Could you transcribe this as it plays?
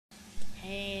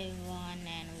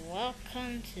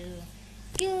welcome to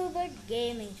Gilbert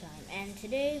Gaming Time. And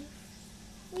today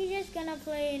we're just gonna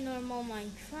play normal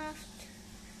Minecraft,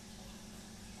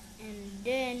 and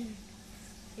then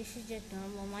this is just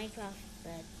normal Minecraft,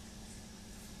 but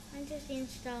I'm just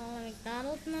installing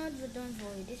McDonald's mode. But don't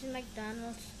worry, this is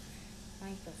McDonald's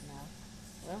Minecraft now.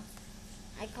 Well,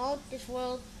 I called this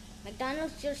world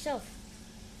McDonald's yourself.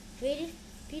 Creative,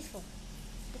 peaceful.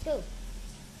 Let's go.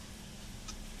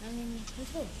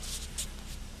 Let's go.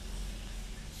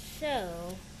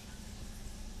 So,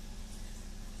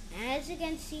 as you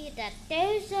can see that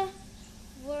there's a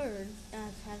word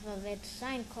that has a red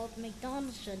sign called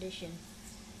McDonald's Edition.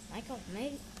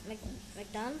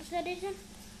 McDonald's Edition?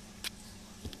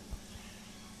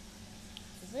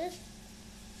 This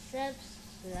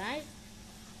subscribe.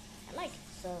 I like it,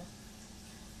 so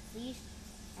please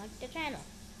like the channel.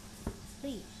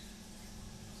 Please.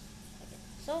 Okay.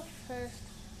 So first,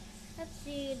 let's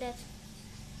see that.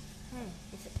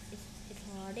 It's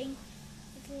loading.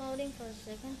 It's loading for a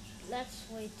second. Let's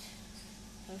wait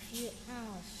for a few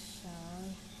hours. So,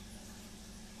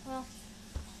 well,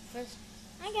 first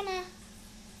I'm gonna.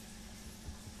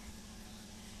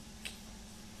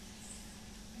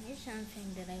 Here's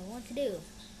something that I want to do.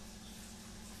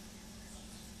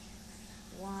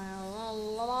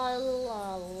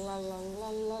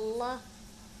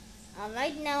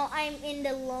 Alright, now I'm in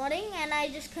the loading and I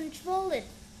just control it.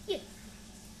 Yeah.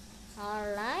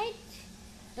 Alright,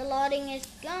 the loading is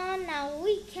gone. Now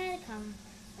we can come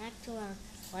back to our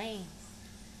playing.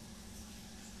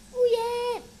 Oh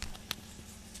yeah!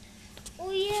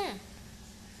 Oh yeah!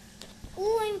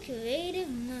 Oh, I'm creative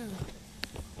mode.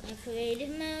 I'm creative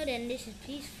mode, and this is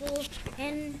peaceful,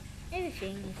 and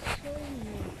everything is so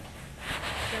new.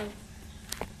 So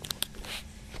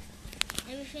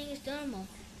everything is normal.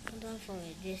 Don't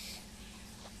forget this.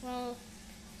 Well,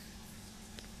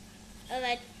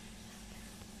 alright.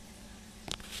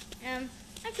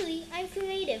 Actually, I'm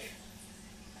creative.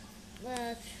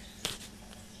 But,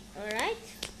 alright.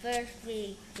 First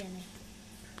we gonna...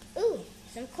 Ooh,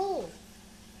 some coal.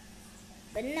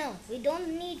 But no, we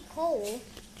don't need coal.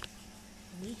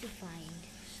 We need to find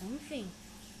something.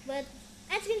 But,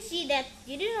 as you can see that,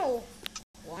 you don't know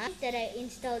why that I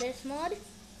installed this mod.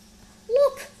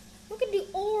 Look! Look at the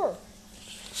ore.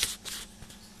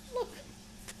 Look.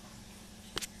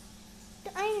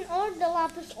 The iron ore, the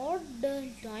lapis ore, the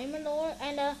diamond ore,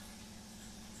 and the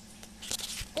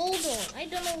gold ore. I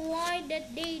don't know why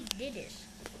that they did this.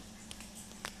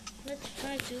 Let's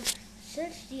try to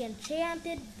search the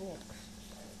enchanted books.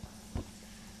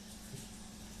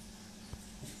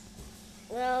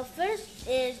 Well, first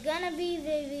is gonna be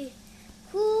very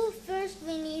cool. First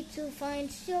we need to find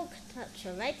silk touch,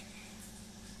 alright?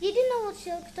 You didn't know what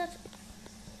silk touch?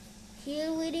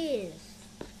 Here it is.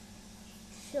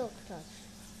 Silk touch.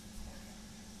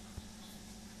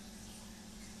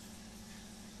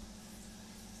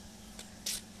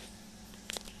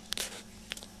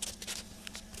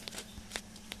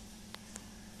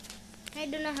 I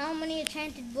don't know how many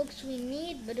enchanted books we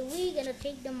need, but we're gonna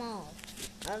take them all.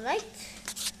 Alright?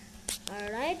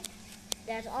 Alright.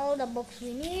 That's all the books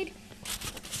we need.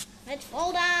 Let's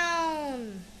fall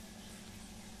down.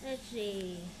 Let's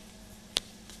see.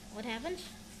 What happens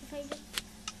if I just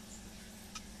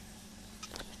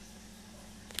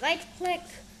right click,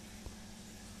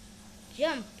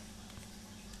 jump,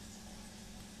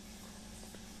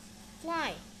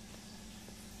 fly,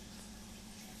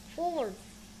 forward.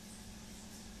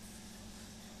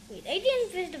 Wait, I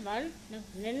didn't press the button.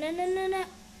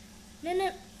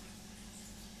 No.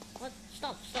 What?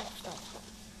 Stop.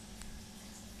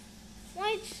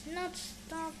 Why it's not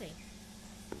stopping?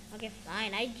 Okay,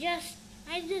 fine. I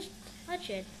just touch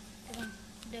it on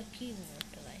the keyboard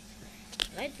device.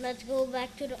 Right, let's go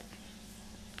back to the...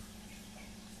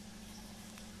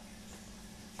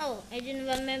 Oh, I didn't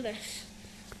remember.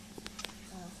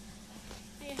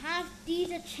 I have these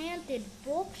enchanted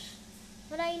books,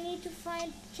 but I need to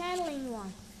find channeling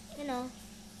one. You know,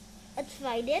 let's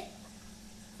find it.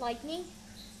 Lightning.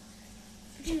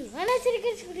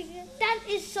 That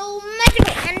is so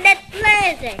magical, and that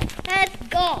plays. Let's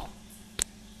go.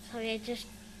 Sorry, I just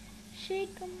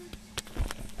shake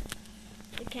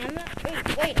the camera.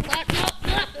 Wait, no.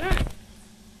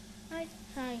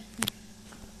 Hi.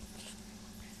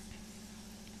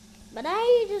 But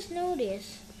I just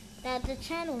noticed that the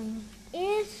channeling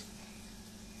is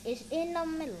in the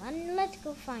middle, and let's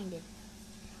go find it.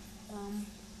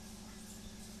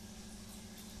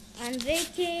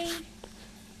 Unbreaking.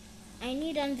 I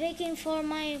need unbreaking for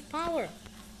my power.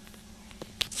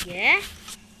 Yeah.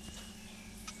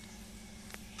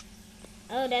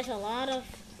 Oh, that's a lot of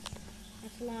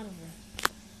them.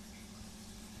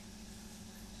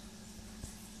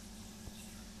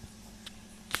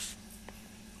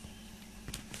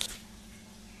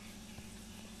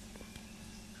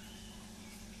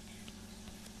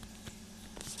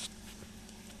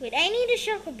 Wait, I need a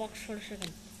shulker box for a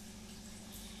second.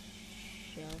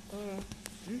 Shulker.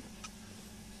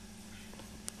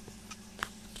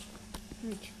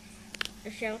 Wait. The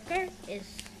shulker is.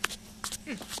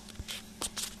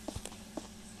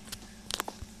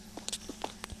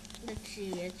 Let's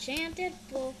see, enchanted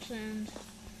books, and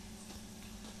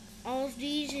all of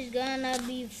these is gonna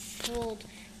be filled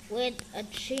with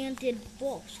enchanted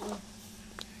books. So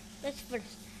let's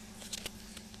first.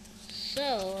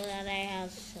 So that I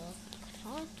have silk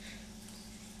touch.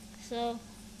 So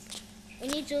we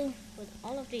need to put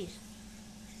all of these.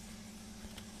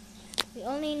 We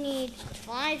only need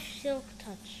 5 silk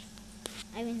touch.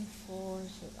 I mean 4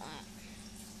 silk.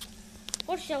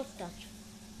 4 silk touch.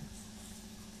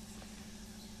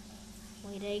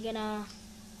 Wait, are you gonna?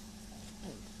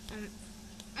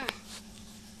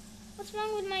 What's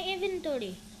wrong with my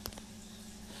inventory?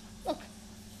 Look,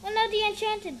 well now the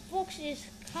enchanted box is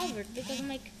covered because of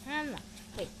my camera.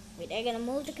 Wait, I'm gonna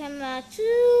move the camera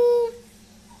to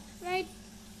right.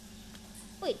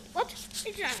 Wait, what?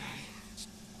 It's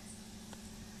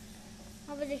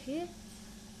over here.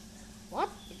 What?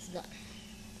 It's done.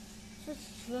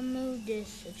 Let's remove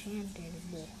this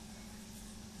enchanted box.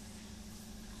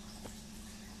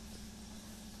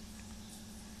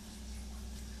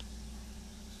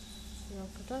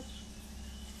 Touch.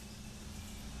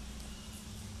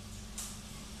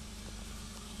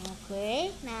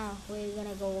 Okay, now we're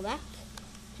gonna go back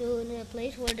to the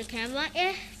place where the camera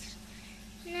is.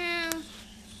 Now,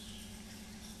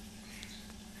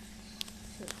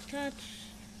 so touch.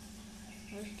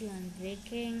 Where's the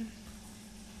unbaking?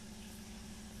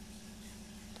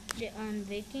 The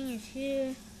unbaking is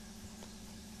here.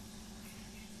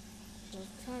 So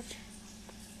touch,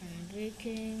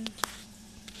 unbaking.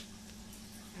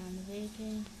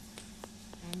 Unbaking,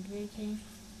 unbaking,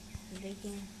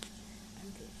 unbaking,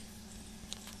 unbaking.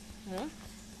 Huh?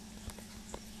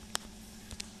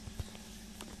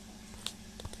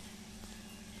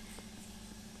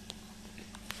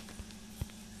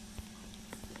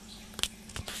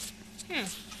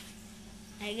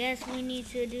 I guess we need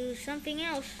to do something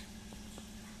else.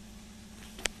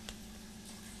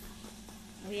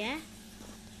 Oh yeah?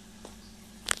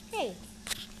 Hey!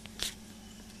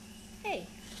 Hey!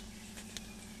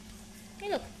 Hey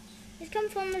look, it's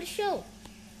coming from the show.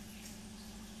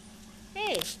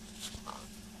 Hey!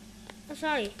 Oh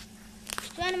sorry.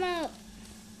 It's an animal.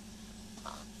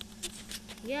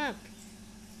 Yuck.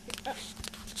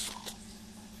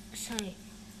 Sorry.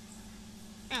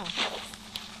 Ow.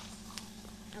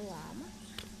 A llama.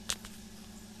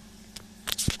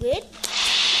 Squid?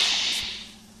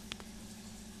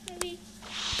 Maybe.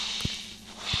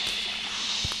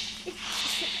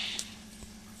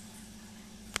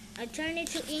 I turned it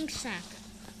to ink sac.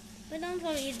 But don't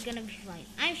worry, it's gonna be fine.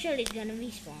 I'm sure it's gonna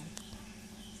respawn.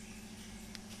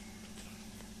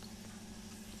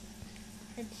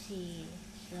 Let's see.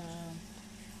 So,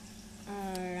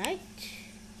 alright.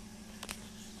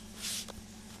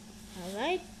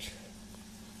 Alright.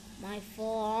 My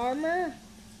full armor.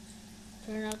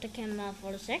 Turn off the camera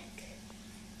for a sec.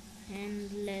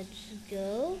 And let's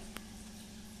go.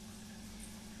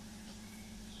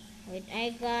 Wait, I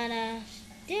gotta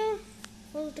still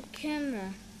hold the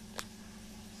camera.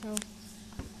 So,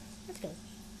 let's go.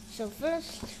 So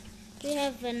first, we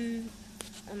have an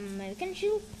American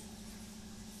shoe.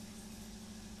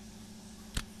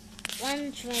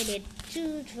 1 tried it,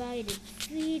 2 tried it,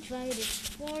 3 tried it,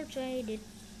 4 tried it,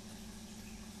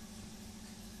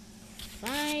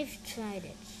 5 tried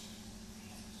it,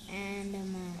 and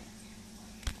 1,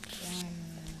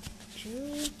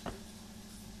 2,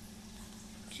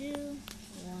 2,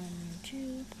 1,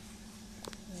 2,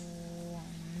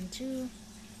 1, 2,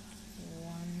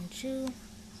 1, 2,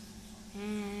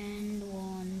 and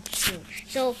 1, 2.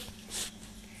 So,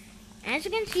 as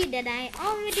you can see that I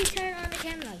already turned on the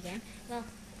camera again. Well,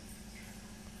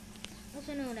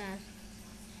 also known as,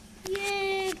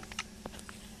 yay!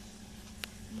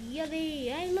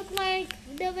 Yummy! I look like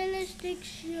the realistic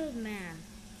shield man.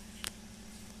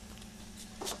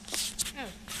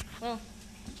 Oh, well,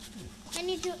 I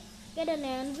need to get an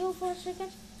anvil for a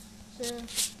second. So,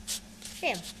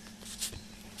 there.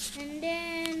 And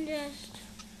then just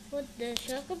put the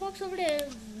shulker box over there.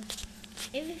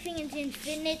 Everything is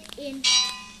infinite in.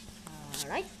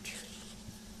 Alright.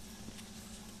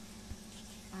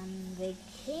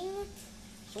 Unbreaking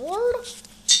sword.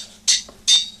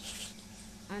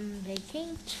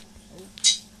 Unbreaking. Oh.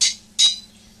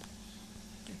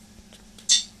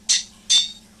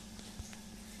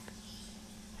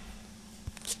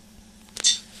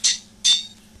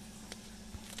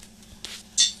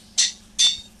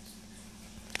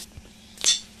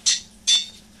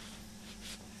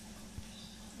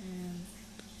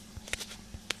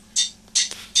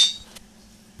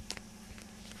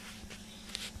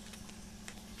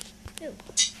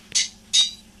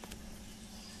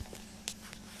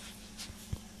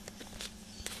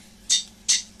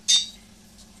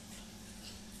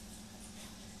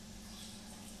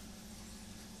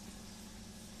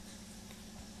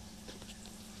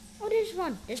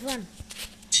 this one.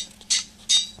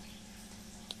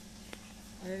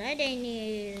 Alright, I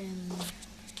need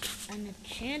an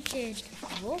enchanted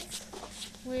book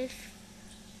with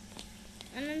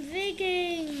an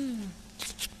Viking.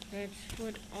 Let's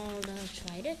put all the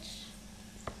credits.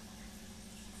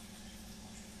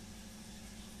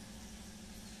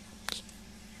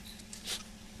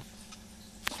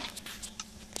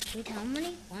 Wait, how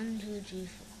many? 1, 2, 3,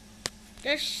 4.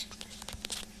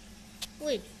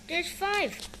 There's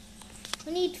 5.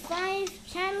 We need 5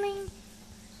 channeling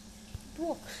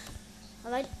books.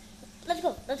 Alright, let's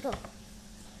go. Let's find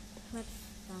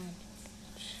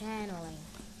channeling.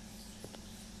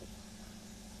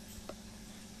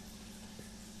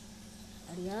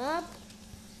 Yup.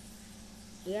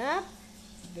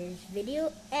 This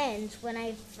video ends when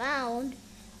I found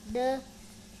the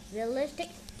realistic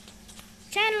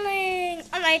channeling.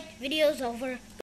 Alright, video's over.